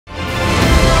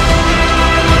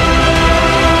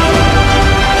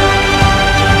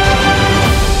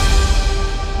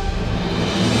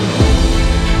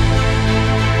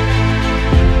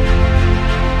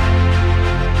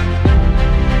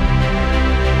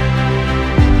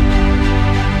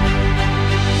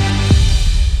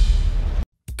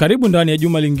Karibu ndani ya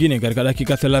juma lingine katika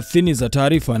dakika 30 za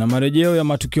taarifa na marejeo ya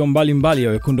matukio mbalimbali ya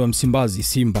wekundu wa Msimbazi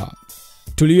Simba.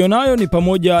 Tulionayo ni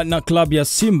pamoja na klabu ya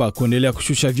Simba kuendelea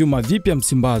kushusha vyuma vipya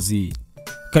Msimbazi.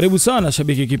 Karibu sana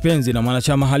shabiki kipenzi na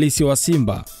mwanachama halisi wa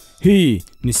Simba. Hii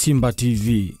ni SIMBA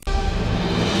TV.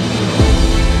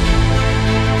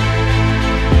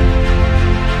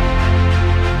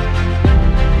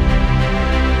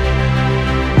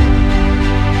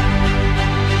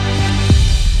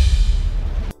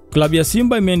 Klabu ya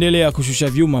Simba imeendelea kushusha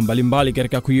vyuma mbalimbali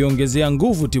katika kuiongezea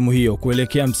nguvu timu hiyo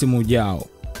kuelekea msimu ujao.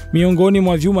 Miongoni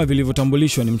mwa vyuma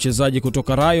vilivyotambulishwa ni mchezaji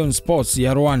kutoka Rayon Sports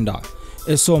ya Rwanda,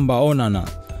 Esomba Onana,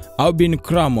 Aubin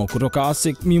Kramo kutoka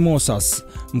ASEC Mimosas,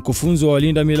 mkufunzi wa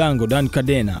walinda milango Dan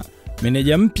Kadena,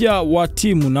 meneja mpya wa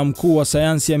timu na mkuu wa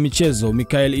sayansi ya michezo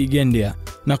Mikael Igendia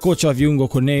na kocha wa viungo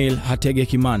Corneille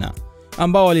Hategekimana,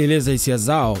 ambao walieleza hisia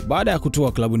zao baada ya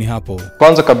kutua klabuni hapo.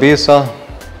 Kwanza kabisa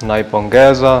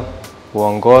naipongeza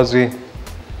uongozi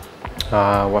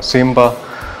wa Simba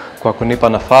kwa kunipa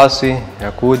nafasi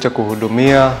ya kuja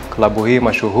kuhudumia klabu hii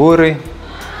mashuhuri.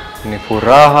 Ni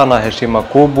furaha na heshima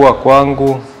kubwa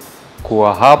kwangu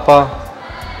kuwa hapa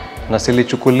na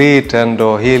silichukulii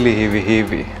tendo hili hivi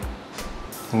hivi.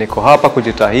 Niko hapa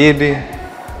kujitahidi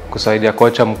kusaidia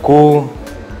kocha mkuu,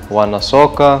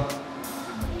 wanasoka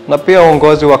na pia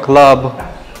uongozi wa klabu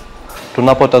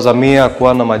tunapotazamia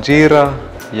kuwa na majira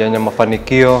yenye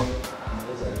mafanikio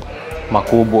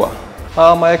makubwa.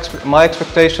 My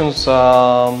expectations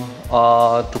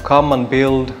are to come and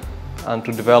build and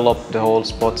to develop the whole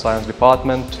sports science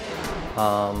department.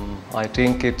 I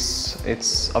think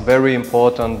it's a very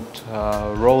important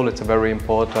role, it's a very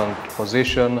important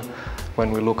position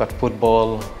when we look at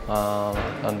football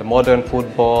and the modern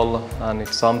football, and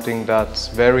it's something that's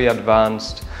very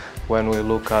advanced when we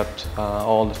look at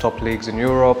all the top leagues in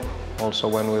Europe. Also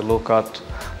when we look at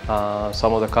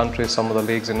some of the countries, some of the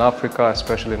leagues in Africa,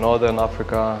 especially Northern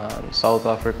Africa and South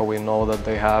Africa, we know that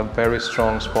they have very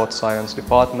strong sports science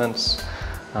departments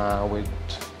with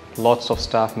lots of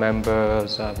staff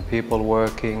members and people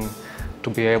working to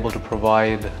be able to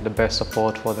provide the best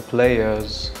support for the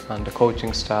players and the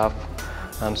coaching staff.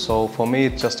 And so for me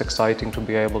it's just exciting to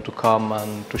be able to come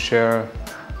and to share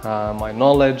my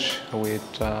knowledge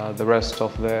with the rest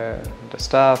of the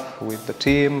staff, with the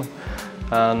team,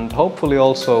 and hopefully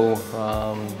also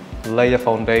lay a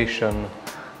foundation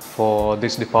for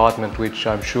this department, which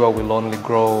I'm sure will only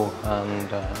grow,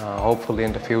 and hopefully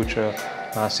in the future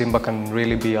Simba can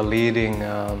really be a leading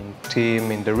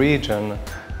team in the region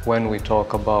when we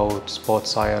talk about sports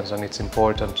science and its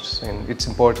importance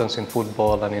in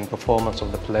football and in performance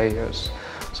of the players.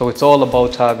 So it's all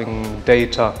about having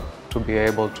data to be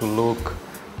able to look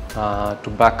to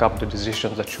back up the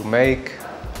decisions that you make,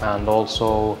 and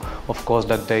also of course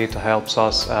that data helps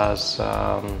us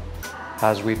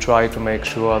as we try to make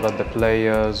sure that the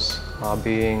players are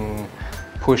being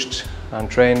pushed and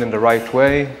trained in the right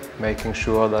way, making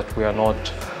sure that we are not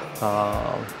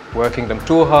working them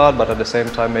too hard, but at the same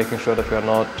time making sure that we are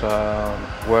not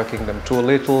working them too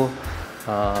little.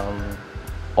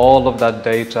 All of that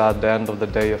data at the end of the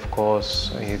day, of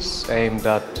course, is aimed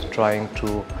at trying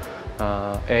to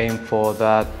aim for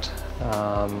that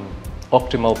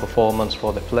optimal performance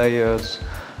for the players,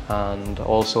 and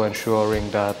also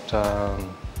ensuring that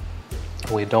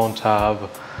we don't have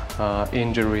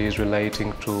injuries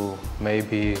relating to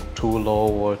maybe too low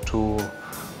or too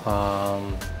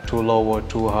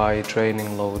high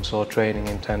training loads or training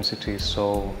intensities.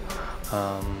 So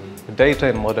data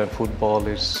in modern football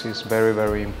is very,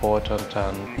 very important.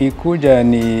 And ikuja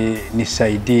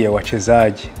nisaidie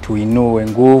wachezaji tuinue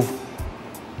nguvu,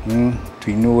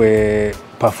 tuinue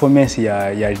performance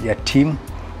ya team,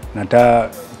 na ta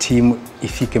team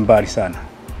ifike mbali sana.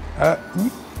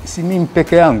 Si mimi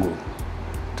peke yangu,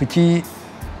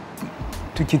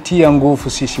 tukitia nguvu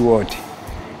sisi wote,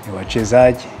 ni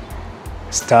wachezaji,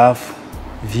 staff,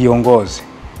 viongozi,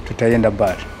 tutaenda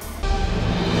mbali.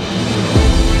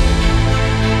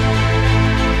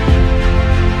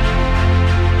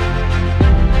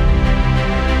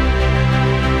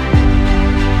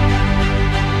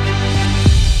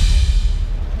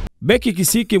 Beki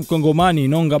kisiki mkongomani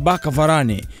Inonga Baka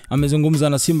Varane amezungumza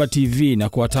na SIMBA TV na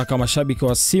kuwataka mashabiki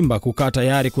wa Simba kukaa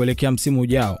tayari kuelekea msimu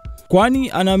ujao,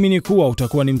 kwani anaamini kuwa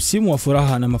utakuwa ni msimu wa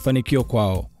furaha na mafanikio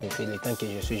kwao.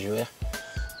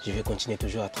 Je vais continuer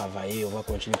toujours à travailler, on va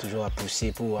continuer toujours à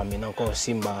pousser pour amener encore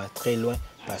Simba très loin,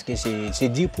 parce que c'est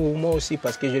dit pour moi aussi,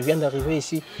 parce que je viens d'arriver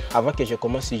ici. Avant que je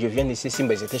commence, je viens ici,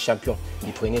 Simba ils étaient champions,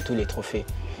 ils prenaient tous les trophées.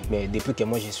 Mais depuis que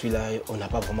moi je suis là, on n'a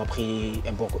pas vraiment pris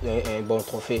un bon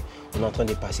trophée. On est en train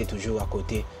de passer toujours à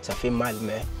côté. Ça fait mal,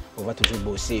 mais on va toujours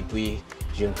bosser et puis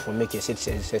je me promets que cette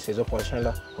saison prochaine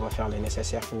là, on va faire le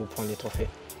nécessaire pour prendre les trophées.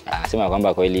 Anasema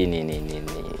kwamba kweli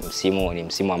ni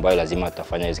msimu ambao lazima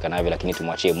tutafanya izikanavyo, lakini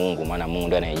tumwachie Mungu, maana Mungu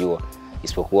ndiye anayejua.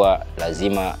 Isipokuwa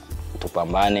lazima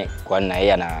tupambane, kwani na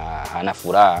yeye hana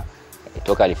furaha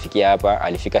toka alifikia hapa.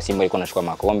 Alifika Simba ilikuwa anachukua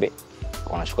makombe,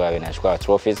 anachukua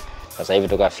trophies. Sasa hivi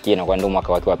toka afikie na kwa ndo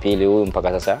mwaka wake wa pili huyu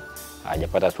mpaka sasa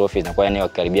hajapata trophies, na kwa yani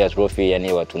wakikaribia trophy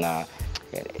yani watuna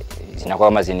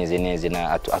zinakuwa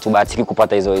kama hatubahatiki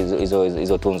kupata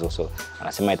hizo tunzo. So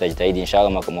anasema itajitahidi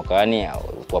inshallah mwakani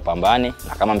tuwapambane,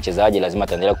 na kama mchezaji lazima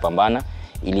ataendelea kupambana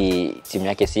ili timu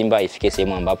yake Simba ifike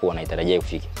sehemu ambapo wanaitarajia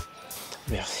ifike.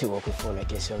 Merci beaucoup pour la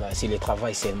question là. Si le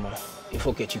travail seulement, il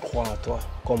faut que tu crois en toi,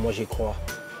 comme moi j'y crois.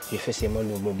 J'ai fait seulement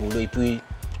mon boulot et puis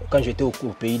quand j'étais au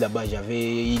pays là-bas,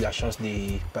 j'avais eu la chance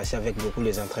de passer avec beaucoup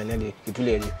les entraîneurs et puis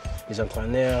les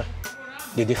entraîneurs,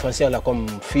 des défenseurs là comme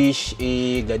Fish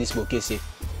et Gladys Bokesse.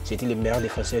 C'était les meilleurs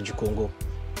défenseurs du Congo.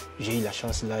 J'ai eu la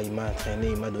chance là, il m'a entraîné,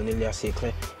 il m'a donné leurs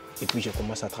secrets et puis je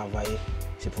commence à travailler.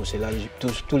 C'est pour cela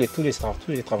tous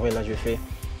les travaux là je fais,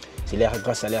 c'est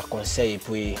grâce à leurs conseils et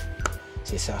puis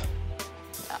c'est ça.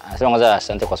 Anasema kwanza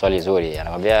asante kwa swali zuri.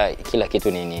 Anakuambia kila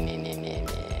kitu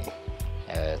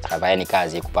travail ni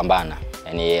kazi, kupambana.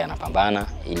 Yaani yeye anapambana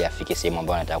ili afike sehemu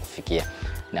ambayo anataka kufikia.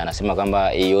 Na anasema kwamba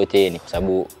hii yote ni kwa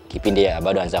sababu kipindi bado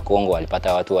anaanza Kongo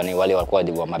alipata watu wale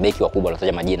walikuwa mabeki wakubwa,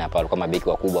 wanataja majina hapa, walikuwa mabeki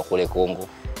wakubwa kule Kongo.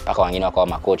 Mpaka wengine wakawa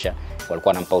makocha,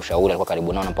 walikuwa wanampa ushauri, alikuwa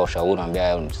karibu nao anampa ushauri,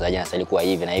 anamwambia mchezaji anastahili kuwa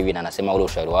hivi na hivi, na anasema ule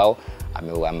ushauri wao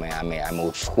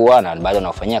ameuchukua na bado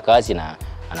anafanyia kazi, na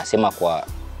anasema kwa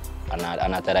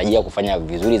anatarajia kufanya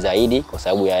vizuri zaidi kwa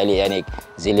sababu ya yani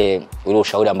ule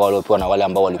ushauri ambao waliopewa na wale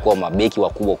ambao walikuwa mabeki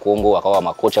wakubwa Kongo, wakawa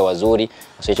makocha wazuri.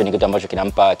 So hicho ni kitu ambacho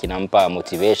kinampa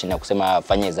motivation na kusema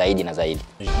afanye zaidi na zaidi.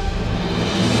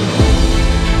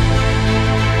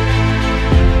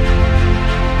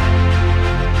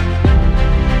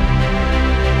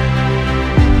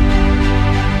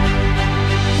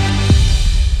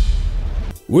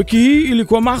 Wiki hii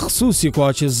ilikuwa mahsusi kwa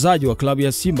wachezaji wa klabu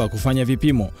ya Simba kufanya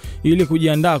vipimo ili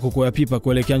kujiandaa kukwea pipa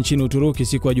kuelekea nchini Uturuki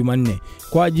siku ya Jumanne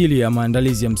kwa ajili ya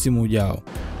maandalizi ya msimu ujao.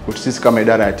 Sisi kama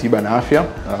idara ya tiba na afya,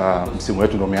 msimu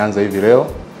wetu ndio umeanza hivi leo.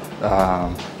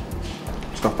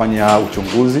 Tutafanya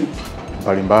uchunguzi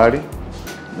mbalimbali.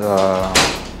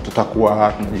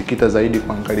 Tutakuwa tunajikita zaidi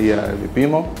kuangalia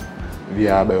vipimo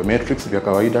vya biometrics vya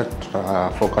kawaida.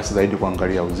 Tutafocus zaidi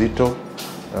kuangalia uzito,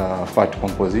 fat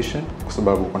composition, kwa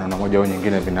sababu kuna namna moja au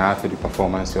nyingine vinaathiri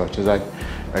performance ya wachezaji.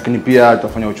 Lakini pia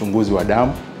tutafanya uchunguzi wa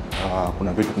damu,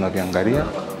 kuna vitu tunaviangalia.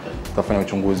 Tutafanya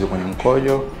uchunguzi kwenye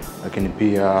mkojo, lakini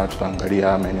pia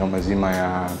tutaangalia maeneo mazima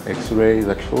ya x-ray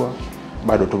za kifua.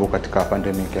 Bado tupo katika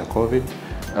pandemic ya COVID.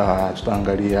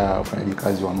 Tutaangalia ufanyaji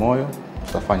kazi wa moyo,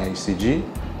 tutafanya ECG,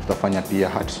 tutafanya pia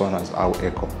heart sonars au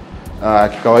echo.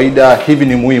 Kikawaida hivi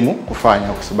ni muhimu kufanya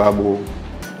kwa sababu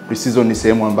pre-season ni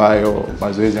sehemu ambayo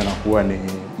mazoezi yanakuwa ni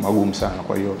magumu sana.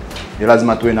 Kwa hiyo ni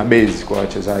lazima tuwe na base kwa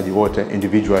wachezaji wote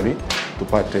individually,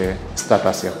 tupate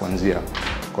status ya kuanzia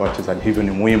kwa wachezaji. Hivyo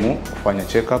ni muhimu kufanya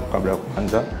check up kabla ya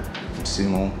kuanza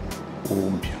msimu huu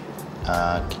mpya.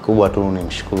 Kikubwa tu ni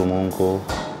mshukuru Mungu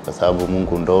kwa sababu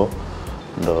Mungu ndo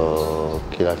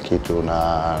kila kitu,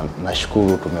 na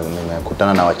nashukuru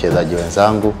nimekutana na wachezaji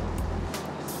wenzangu.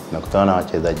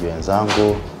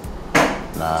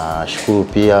 Na shukuru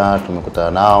pia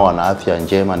tumekutana nao wana afya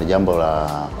njema, ni jambo la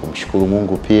kumshukuru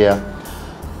Mungu pia.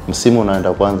 Msimu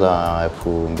unaenda kwanza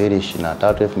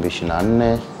 2023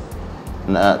 2024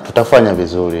 na tutafanya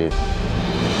vizuri.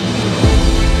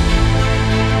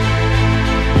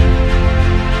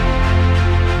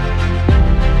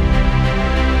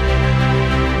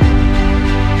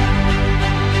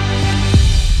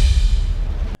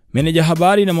 Meneja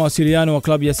habari na mawasiliano wa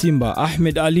klabu ya Simba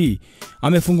Ahmed Ally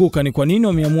amefunguka ni kwa nini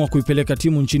wameamua kuipeleka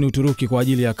timu nchini Uturuki kwa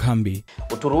ajili ya kambi.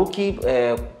 Uturuki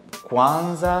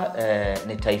kwanza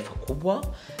ni taifa kubwa,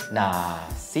 na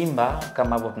Simba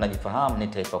kama hapo tunajifahamu ni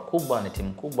taifa kubwa, ni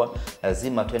timu kubwa,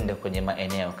 lazima twende kwenye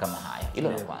maeneo kama haya.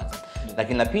 Hilo la kwanza.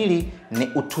 Lakini la pili ni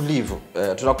utulivu.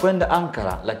 Tunakwenda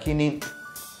Ankara, lakini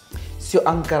sio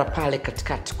Ankara pale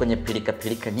katikati kwenye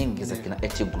pilika nyingi za kina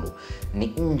Etiglu. Ni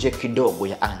nje kidogo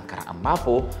ya Ankara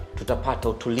ambapo tutapata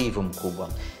utulivu mkubwa.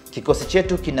 Kikosi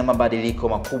chetu kina mabadiliko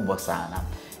makubwa sana.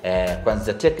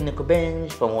 Kwanza technical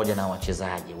bench pamoja na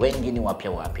wachezaji wengi ni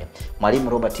wapya. Mwalimu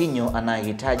Robertinho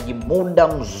anahitaji muda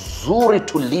mzuri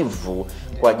tulivu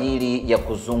kwa ajili ya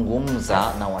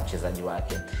kuzungumza na wachezaji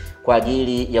wake. kwa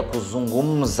ajili ya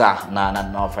kuzungumza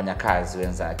na wafanyakazi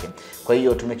wenzake. Kwa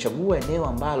hiyo tumechagua eneo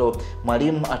ambalo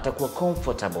mwalimu atakuwa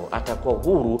comfortable, atakuwa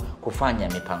huru kufanya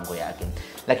mipango yake.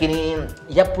 Lakini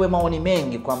yapo maoni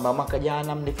mengi kwamba mwaka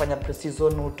jana mlifanya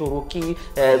pre-season Uturuki,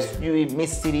 sijui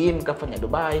Misri, mkafanya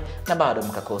Dubai na bado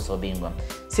mkakosa ubingwa.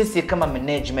 Sisi kama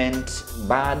management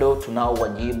bado tunao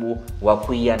wajibu wa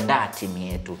kuiandaa timu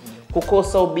yetu.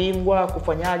 Kukosa ubingwa,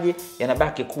 kufanyaje,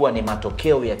 yanabaki kuwa ni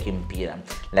matokeo ya kimpira,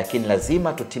 lakini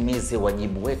lazima tutimize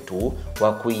wajibu wetu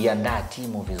wa kuiandaa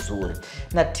timu vizuri.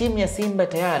 Na timu ya Simba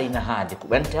tayari ina hadhi,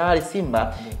 yaani tayari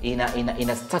Simba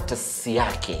ina status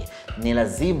yake. Ni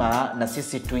lazima na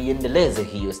sisi tuiendeleze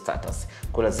hiyo status.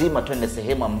 Kwa lazima tuende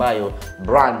sehemu ambayo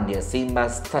brand ya Simba,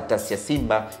 status ya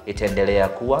Simba itaendelea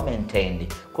kuwa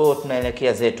maintained. Kwa hiyo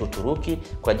tunaelekea zetu Uturuki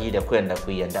kwa ajili ya kwenda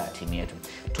kuiandaa timu yetu.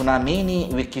 Tunaamini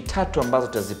wiki 3 ambazo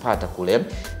tutazipata kule,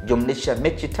 jumlisha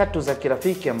mechi 3 za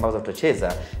kirafiki ambazo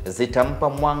tutacheza, zitampa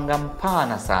mwanga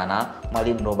mpana sana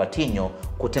mwalimu Robertinho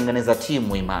kutengeneza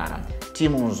timu imara,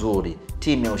 timu nzuri,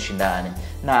 timu ya ushindani.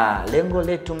 Na lengo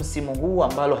letu msimu huu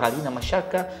ambalo halina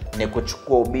mashaka ni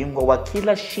kuchukua ubingwa wa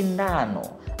kila shindano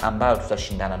ambayo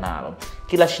tutashindana nalo.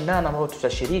 Kila shindano ambalo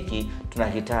tutashiriki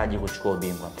tunahitaji kuchukua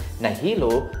ubingwa. Na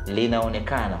hilo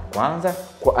linaonekana kwanza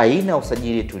kwa aina ya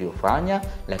usajili tuliofanya,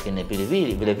 lakini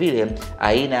vile vile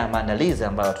aina ya maandalizi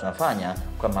ambayo tunafanya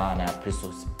kwa maana ya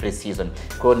pre-season.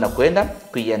 Kwa hiyo tunakwenda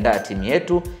kuiandaa timu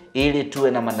yetu ili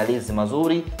tuwe na maandalizi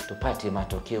mazuri, tupate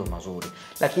matokeo mazuri.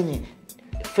 Lakini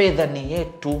fedha ni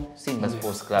yetu Simba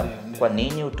Sports Club. Kwa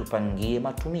nini utupangie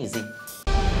matumizi?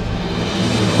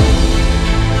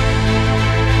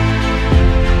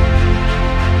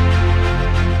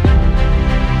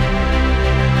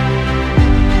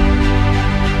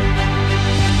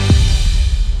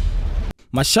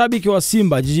 Mashabiki wa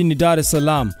Simba jijini Dar es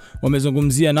Salaam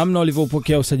wamezungumzia namna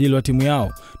walivyopokea usajili wa timu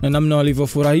yao na namna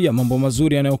walivyofurahia mambo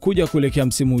mazuri yanayokuja kuelekea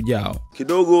msimu ujao.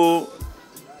 Kidogo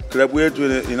klabu yetu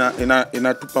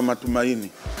inatupa matumaini.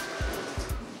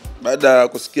 Baada ya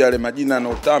kusikia yale majina na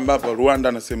utamba hapa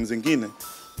Rwanda na sehemu zingine,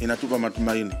 inatupa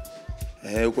matumaini.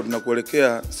 Huko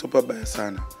tunakuelekea super baya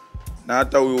sana. Na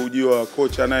hata huyo ujio wa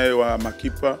kocha naye wa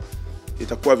makipa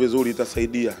itakuwa vizuri,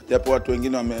 itasaidia. Japo watu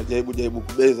wengine wamejaribu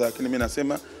kubeza, lakini mimi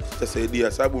nasema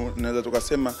itasaidia, sababu naweza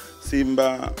tukasema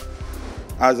Simba,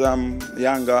 Azam,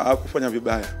 Yanga hakufanya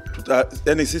vibaya.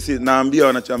 Yaani sisi naambia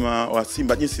wanachama wa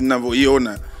Simba jinsi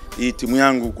ninavyoiona hii timu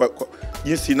yangu kwa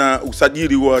jinsi na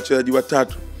usajili wa wachezaji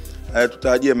watatu,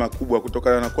 tutarajie makubwa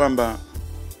kutokana na kwamba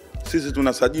sisi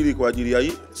tunasajili kwa ajili ya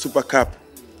hii Super Cup.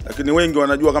 Lakini wengi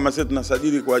wanajua kama sisi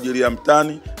tunasajili kwa ajili ya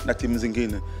mtani na timu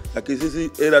zingine. Lakini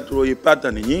sisi hela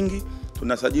tulioipata ni nyingi,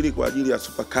 tunasajili kwa ajili ya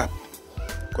Super Cup.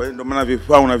 Kwa hiyo ndio maana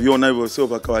vifaa unaviona hivyo sio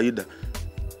kwa kawaida.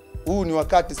 Huu ni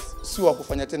wakati sio wa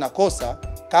kufanya tena kosa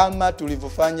kama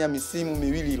tulivyofanya misimu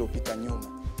miwili iliyopita nyuma.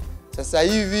 Sasa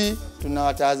hivi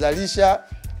tunawatahadharisha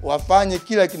wafanye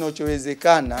kila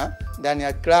kinachowezekana ndani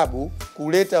ya klabu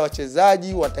kuleta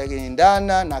wachezaji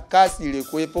watakaoendana na kasi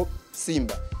iliyokuwepo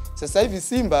Simba. Sasa hivi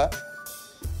Simba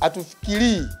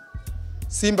hatufikirii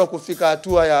Simba kufika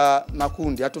hatua ya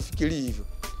makundi, hatufikirii hivyo.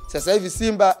 Sasa hivi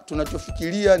Simba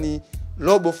tunachofikiria ni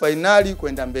robo finali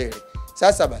kwenda mbele.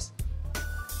 Sasa basi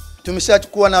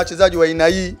tumeshachukua na wachezaji wa aina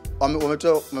hii,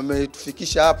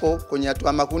 wametufikisha hapo kwenye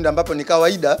hatua makundi ambapo ni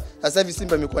kawaida. Sasa hivi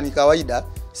Simba imekuwa ni kawaida,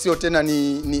 sio tena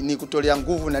ni kutolea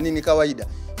nguvu na nini kawaida.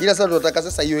 Ila sasa tunataka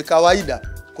sasa iwe kawaida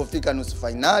kufika nusu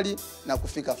finali na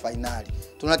kufika finali.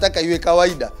 Tunataka iwe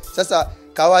kawaida. Sasa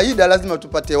kawaida lazima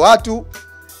tupate watu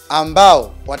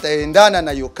ambao wataendana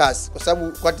na hiyo kasi, kwa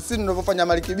sababu kwa sisi tunavyofanya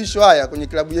marekebisho haya kwenye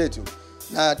klabu yetu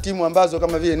na timu ambazo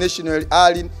kama vile National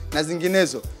Ally na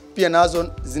zinginezo pia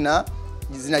nazo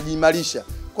zinajiimarisha.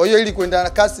 Kwa hiyo ili kuendana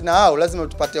kasi na hao lazima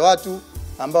tupate watu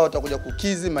ambao watakuja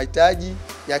kukizi mahitaji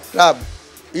ya klabu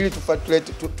ili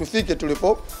tufike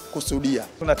tulipo kusudia.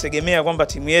 Tunategemea kwamba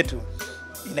timu yetu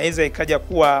inaweza ikaja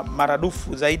kuwa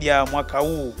maradufu zaidi ya mwaka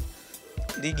huu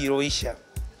ligi iloisha.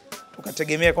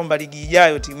 Tukategemea kwamba ligi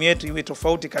ijayo timu yetu iwe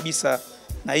tofauti kabisa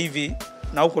na hivi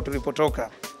na huko tulipotoka,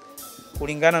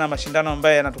 kulingana na mashindano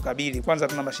ambayo yanatukabili. Kwanza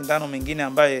tuna mashindano mengine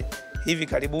ambayo hivi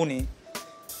karibuni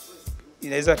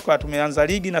inaweza kwa tumeanza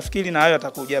ligi, nafikiri na hayo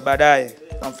yatakuja baadaye.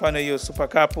 Kwa mfano hiyo Super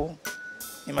Cup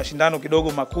ni mashindano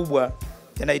kidogo makubwa,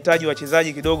 yanahitaji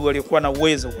wachezaji kidogo waliokuwa na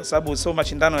uwezo, kwa sababu sio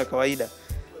mashindano ya kawaida.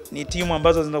 Ni timu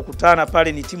ambazo zinakutana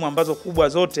pale, ni timu ambazo kubwa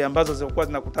zote ambazo zilikuwa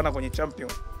zinakutana kwenye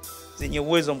champion zenye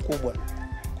uwezo mkubwa.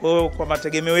 Kwa hiyo kwa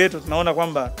mategemeo yetu tunaona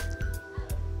kwamba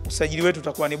usajili wetu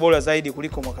utakuwa ni bora zaidi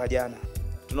kuliko mwaka jana.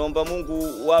 Tunaomba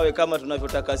Mungu wawe kama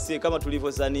tunavyotaka sisi, kama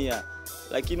tulivyozania.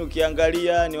 lakini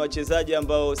ukiangalia ni wachezaji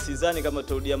ambao sidhani kama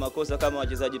turudia makosa kama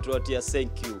wachezaji tuwatia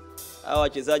thank you. Hao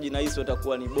wachezaji nahisi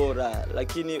watakuwa ni bora,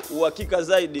 lakini uhakika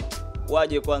zaidi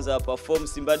waje kwanza perform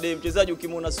Simba Day. Mchezaji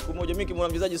ukimwona siku moja, mimi kimwona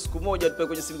mchezaji siku moja tupe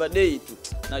kwenye Simba Day tu,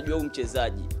 najua huyu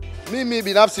mchezaji. Mimi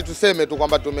binafsi tuseme tu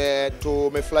kwamba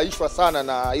tumefurahishwa sana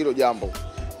na hilo jambo.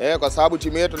 Kwa sababu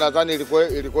timu yetu nadhani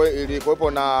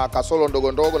ilikuwepo na kasoro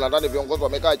ndogo ndogo, nadhani viongozi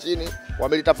wamekaa chini,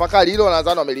 wamelitafakari hilo,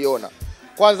 nadhani wameliona.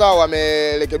 Kwanza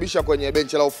wamerekebisha kwenye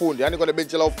benchi la ufundi. Yaani kwenye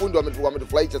benchi la ufundi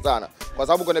wametufurahisha sana. Kwa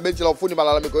sababu kwenye benchi la ufundi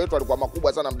malalamiko yetu yalikuwa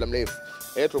makubwa sana muda mrefu.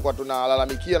 Tulikuwa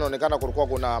tunalalamikia, inaonekana kulikuwa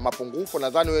kuna mapungufu,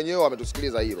 nadhani wenyewe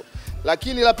wametusikiliza hilo.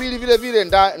 Lakini la pili vile vile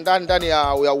ndani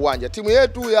ya uwanja. Timu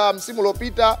yetu ya msimu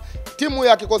uliopita, timu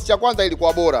ya kikosi cha kwanza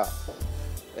ilikuwa bora.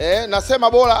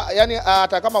 Nasema bora, yani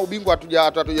hata kama ubingwa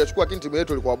hatujachukua, lakini timu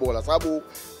yetu ilikuwa bora sababu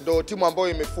ndo timu ambayo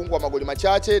imefungwa magoli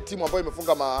machache, timu ambayo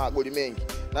imefunga magoli mengi.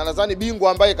 Na nadhani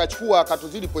bingwa ambaye kachukua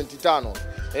akatuzidi pointi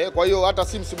 5. Kwa hiyo hata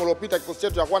msimu uliopita kikosi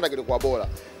chetu cha kwanza kilikuwa bora.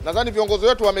 Nadhani viongozi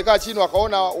wetu wamekaa chini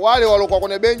wakaona wale waliokuwa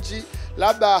kwenye benchi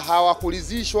labda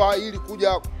hawakulizishwa ili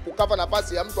kuja kukava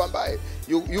nafasi ya mtu ambaye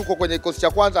yuko kwenye kikosi cha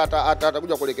kwanza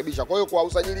atakuja kurekebisha. Kwa hiyo kwa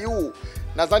usajili huu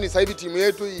nadhani sasa hivi timu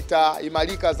yetu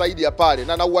itaimarika zaidi ya pale,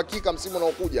 na uhakika msimu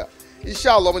unaokuja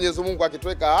inshallah Mwenyezi Mungu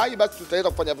akituweka hai basi tutaweza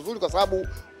kufanya vizuri, kwa sababu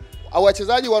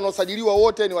wachezaji wanaosajiliwa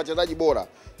wote ni wachezaji bora.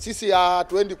 Sisi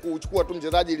hatuendi kuchukua tu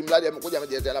mchezaji ili mradi amekuja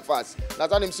amejezea nafasi.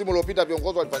 Nadhani msimu uliopita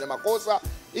viongozi walifanya makosa,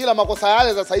 ila makosa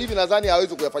yale sasa hivi nadhani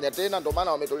hawezi kuyafanya tena, ndio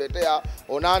maana wametuletea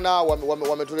Onana,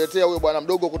 wametuletea huyo bwana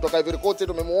mdogo kutoka Ivory Coast,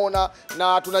 tumemuona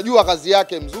na tunajua kazi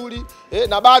yake mzuri.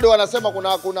 Na bado wanasema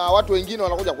kuna watu wengine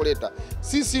wanakuja kuleta.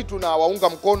 Sisi tunawaunga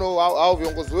mkono au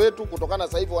viongozi wetu, kutokana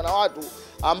sasa hivi wana watu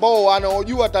ambao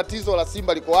wanaojua tatizo la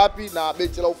Simba liko wapi na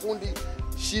benchi la ufundi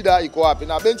shida iko wapi.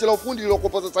 Na benchi la ufundi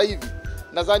lilokopo sasa hivi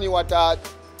nadhani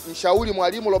watamshauri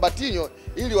mwalimu Robertinho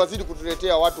ili wazidi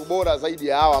kutuletea watu bora zaidi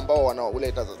ya hao ambao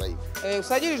wanaoleta sasa hivi.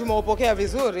 Usajili tumeupokea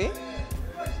vizuri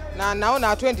na naona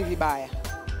hatuendi vibaya.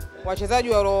 Wachezaji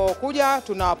waliokuja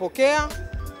tunawapokea,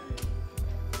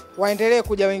 waendelee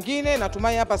kuja wengine,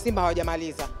 natumai hapa Simba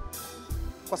hawajamaliza.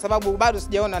 Kwa sababu bado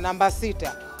sijaona namba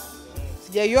 6.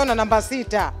 Sijaiona namba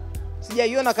 6.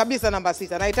 Sijaiona kabisa namba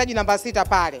 6. Nahitaji namba 6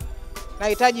 pale.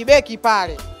 Nahitaji beki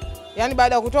pale. Yaani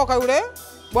baada ya kutoka yule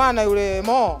bwana yule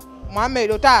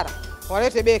Mohamed Otara,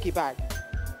 walete beki pale.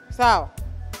 Sawa?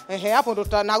 Hapo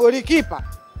ndo na golikipa.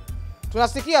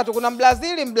 Tunasikia tu kuna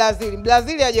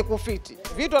Mbrazili aje kufiti.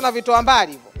 Vitu anavitoa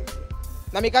mbali hivyo.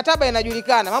 Na mikataba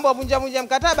inajulikana. Mambo ya vunja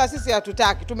mkataba sisi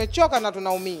hatutaki. Tumechoka na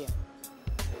tunaumia.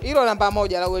 Hilo namba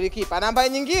 1 la golikipa. Namba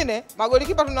nyingine,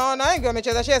 magolikipa tunaona wengi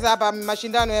wamecheza hapa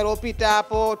mashindano yaliyopita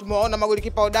hapo. Tumeona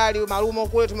magolikipa hodari, maalum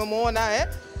kule tumemuona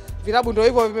vilabu ndio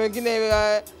hivyo wengine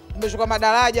vimeshuka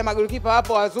madaraja, magolikipa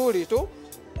hapo wazuri tu.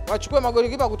 Wachukue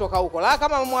magolikipa kutoka huko. La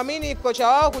kama muamini kocha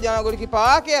wao kuja na magolikipa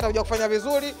wake atakuja kufanya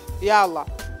vizuri, yalla.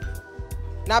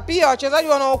 Na pia wachezaji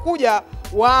wanaokuja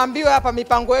waambiwe hapa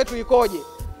mipango yetu ikoje.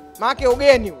 Maana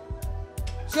ugeni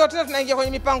sio tena tunaingia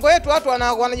kwenye mipango yetu watu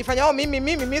wanajifanya wao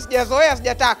mimi sijazoea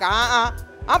sijataka.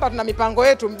 Hapa tuna mipango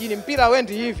yetu mjini, mpira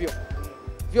wendi hivyo.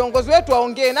 Viongozi wetu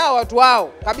waongee nao watu wao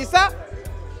kabisa.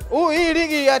 Hii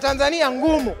ligi ya Tanzania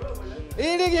ngumu.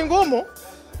 Hii ligi ngumu.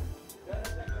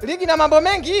 Ligi na mambo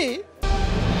mengi hii.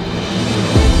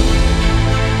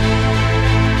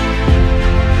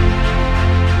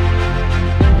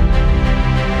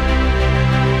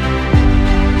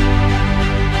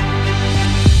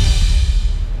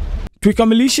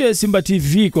 Tuikamilishe Simba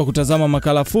TV kwa kutazama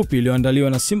makala fupi iliyoandaliwa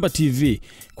na Simba TV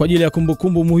kwa ajili ya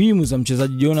kumbukumbu muhimu za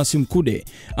mchezaji Jonas Mkude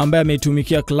ambaye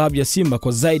ameitumikia klabu ya Simba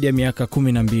kwa zaidi ya miaka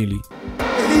 12.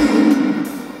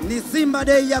 Ni Simba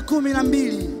Day ya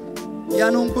 12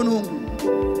 ya nungunungu.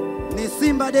 Ni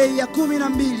Simba Day ya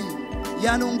 12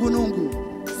 ya nungunungu.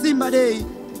 Simba Day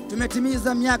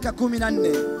tumetimiza miaka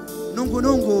 14.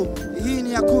 Nungunungu hii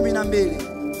ni ya 12.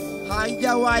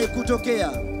 Haijawahi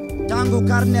kutokea tangu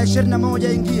karne ya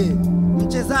 21 ingie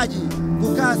mchezaji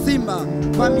kukaa Simba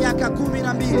kwa miaka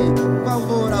 12 kwa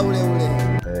ubora ule ule.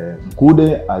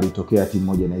 Mkude alitokea timu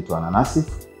moja inaitwa Ananasif.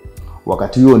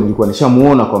 Wakati huo nilikuwa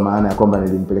nishamuona, kwa maana ya kwamba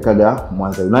nilimpelekaga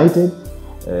Mwanza United.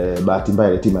 Bahati mbaya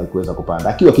ile timu haikuweza kupanda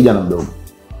akiwa kijana mdogo.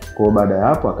 Kwa hiyo baada ya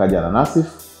hapo akaja Ananasif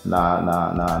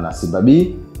na Simba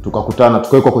B, tukakutana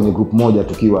tukawekwa kwenye group moja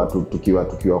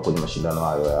tukiwa kwenye mashindano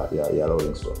hayo ya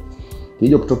Rolling Stone.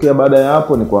 Hiyo kutokea baada ya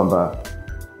hapo ni kwamba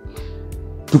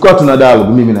tukawa tuna dialogue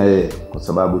mimi na yeye, kwa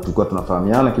sababu tulikuwa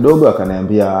tunafahamiana kidogo.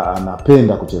 Akaniambia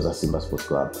anapenda kucheza Simba Sports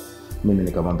Club. Mimi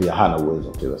nikamwambia hana uwezo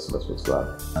wa kucheza Simba Sports Club.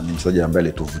 Ni mchezaji ambaye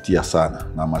alituvutia sana,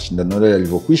 na mashindano yale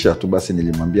yalivyokwisha tu basi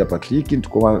nilimwambia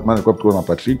Patrick, maana tulikuwa na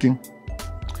Patrick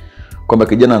kwamba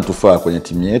kijana anatufaa kwenye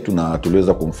timu yetu na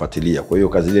tuliweza kumfuatilia. Kwa hiyo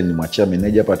kazi ile nilimwachia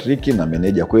meneja Patrick, na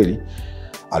meneja kweli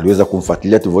aliweza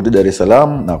kumfuatilia tuvote Dar es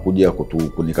Salaam na kuja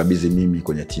kunikabidhi mimi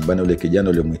kwenye timu. Bana yule kijana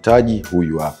yule mhitaji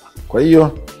huyu hapa. Kwa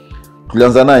hiyo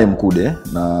tulianza naye Mkude,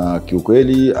 na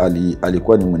kiukweli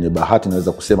alikuwa ni mwenye bahati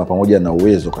naweza kusema, pamoja na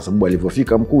uwezo, kwa sababu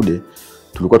alivyofika Mkude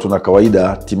tulikuwa tuna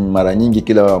kawaida timu mara nyingi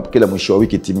kila mwisho wa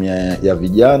wiki timu ya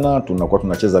vijana tunakuwa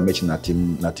tunacheza mechi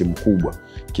na timu kubwa.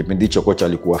 Kipindi hicho kocha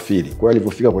alikuwa Firi. Kwa hiyo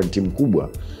alivyofika kwenye timu kubwa,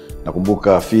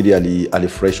 nakumbuka Firi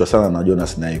alifurahishwa sana na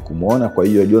Jonas naye kumuona. Kwa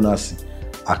hiyo Jonas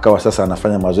akawa sasa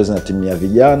anafanya mazoezi na timu ya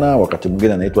vijana, wakati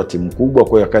mwingine anaitwa timu kubwa.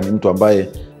 Kwa hiyo akawa ni mtu ambaye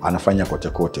anafanya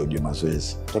kote ujue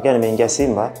mazoezi. Tokea nimeingia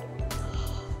Simba,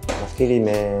 nafikiri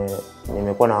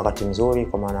nimekuwa na wakati mzuri,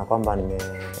 kwa maana kwamba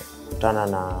nimekutana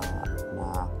na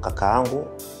kaka yangu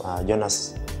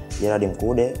Jonas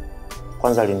Mkude.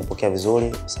 Kwanza alinipokea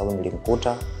vizuri sababu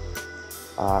nilimkuta,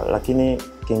 lakini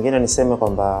kingine niseme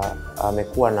kwamba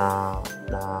amekuwa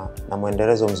na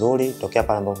muendelezo mzuri tokea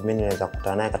pale ambapo mimi niweza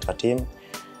kukutana naye katika timu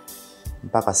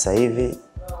mpaka sasa hivi.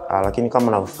 Lakini kama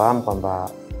unavyofahamu kwamba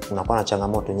unakuwa na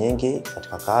changamoto nyingi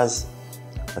katika kazi,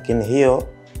 lakini hiyo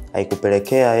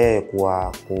haikupelekea yeye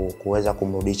kuweza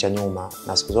kumrudisha nyuma,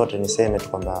 na siku zote niseme tu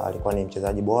kwamba alikuwa ni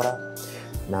mchezaji bora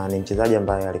na ni mchezaji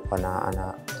ambaye alikuwa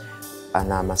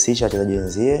anahamasisha wachezaji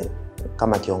wenzie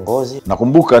kama kiongozi.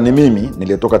 Nakumbuka ni mimi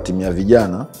nilitoka timu ya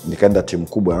vijana nikaenda timu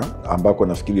kubwa, ambako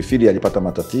nafikiri Firi alipata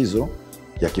matatizo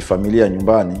ya kifamilia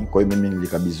nyumbani. Kwa hiyo mimi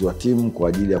nilikabidhiwa timu kwa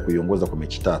ajili ya kuiongoza kwa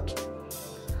mechi 3.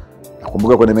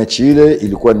 Nakumbuka kwenye mechi ile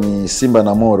ilikuwa ni Simba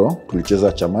na Moro,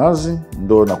 tulicheza Chamazi.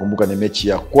 Ndo nakumbuka ni mechi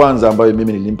ya kwanza ambayo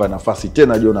mimi nilimpa nafasi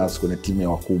tena Jonas kwenye timu ya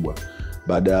wakubwa.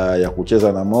 Baada ya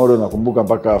kucheza na Moro, nakumbuka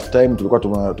mpaka half time tulikuwa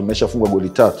tumeshafungwa goli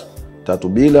 3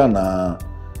 bila, na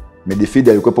midfield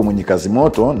alikuwepo Mwinyi kazi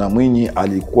moto, na Mwinyi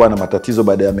alikuwa na matatizo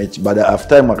baada ya mechi. Baada ya half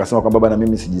time akasema kwamba bana,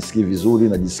 mimi sijisikii vizuri,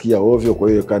 najisikia ovyo. Kwa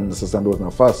hiyo sasa ndio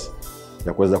nafasi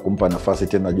ya kuweza kumpa nafasi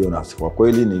tena Jonas. Kwa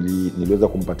kweli niliweza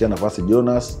kumpatia nafasi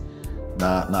Jonas,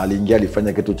 na aliingia,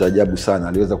 alifanya kitu cha ajabu sana.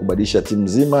 Aliweza kubadilisha timu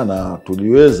nzima na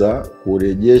tuliweza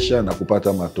kurejesha na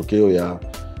kupata matokeo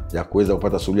ya kuweza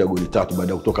kupata suluhu ya goli 3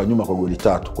 baada ya kutoka nyuma kwa goli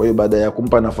 3. Kwa hiyo baada ya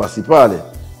kumpa nafasi pale,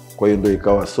 kwa hiyo ndio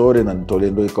ikawa sore na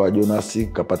nitole, ndio ikawa Jonas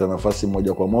kapata nafasi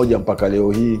moja kwa moja mpaka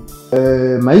leo hii.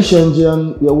 Maisha nje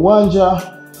ya uwanja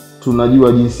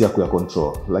tunajua jinsi ya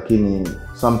kuyacontrol, lakini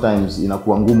sometimes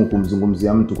inakuwa ngumu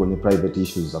kumzungumzia mtu kwenye private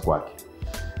issues za kwake.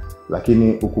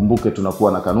 Lakini ukumbuke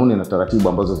tunakuwa na kanuni na taratibu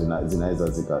ambazo zinaweza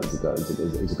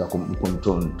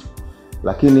zikacontrol mtu.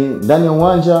 Lakini ndani ya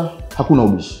uwanja hakuna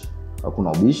ubishi.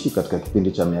 Hakuna ubishi. Katika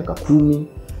kipindi cha miaka 10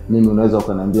 mimi unaweza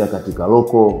ukaniambia katika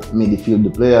local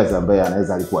midfield players ambaye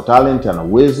anaweza alikuwa talent, ana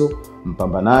uwezo,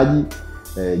 mpambanaji,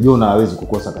 Jona hawezi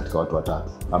kukosa katika watu 3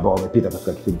 ambao wamepita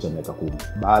katika kipindi cha miaka 10.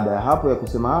 Baada ya hapo ya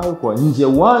kusema hayo, kwa nje ya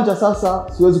uwanja sasa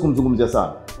siwezi kumzungumzia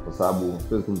sana, kwa sababu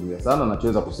siwezi kumzungumzia sana.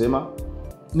 Nachoweza kusema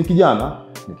ni kijana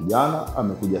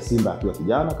amekuja Simba akiwa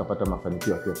kijana, kapata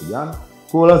mafanikio akiwa kijana.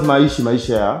 Kwa hiyo lazima aishi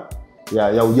maisha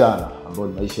ya ujana ambao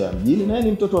ni maisha ya mjini, na yeye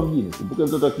ni mtoto wa mjini. Kumbuke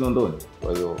mtoto wa Kinondoni.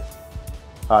 Kwa hiyo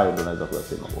hayo ndio naweza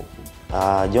kusema kwa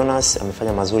ufupi. Jonas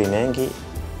amefanya mazuri mengi,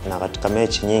 na katika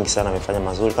mechi nyingi sana amefanya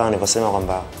mazuri. Kama nilivyosema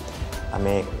kwamba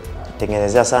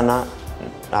ametengenezea sana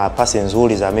pasi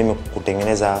nzuri za mimi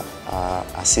kutengeneza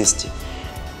assist.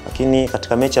 Lakini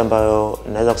katika mechi ambayo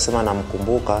naweza kusema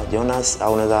namkumbuka Jonas,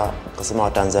 au naweza kusema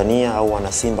wa Tanzania au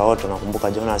wana Simba wote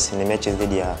nakumbuka Jonas, ni mechi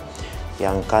dhidi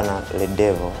ya Nkana Red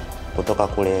Devil kutoka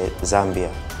kule Zambia.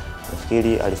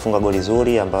 Nafikiri alifunga goli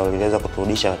zuri ambalo liliweza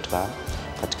kuturudisha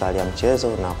katika hali ya mchezo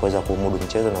na kuweza kumudu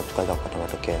mchezo na tukaweza kupata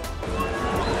matokeo.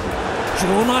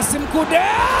 Jonas Mkude!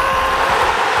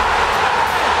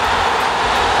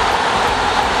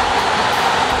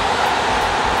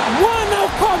 Mwana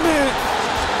ukome!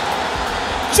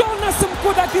 Jonas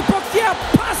Mkude akipokea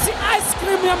pasi ice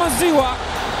cream ya maziwa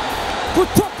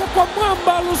kutoka kwa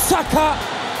mwamba Lusaka.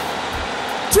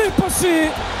 Triple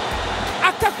C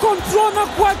akakontrol na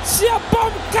kuachia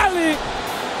bomu kali,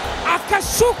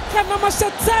 akashuka na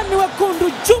mashetani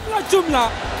wekundu jumla.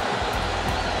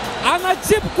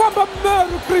 Anajibu kwamba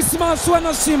Merry Christmas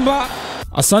wana Simba.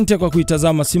 Asante kwa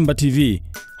kuitazama Simba TV.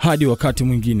 Hadi wakati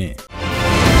mwingine.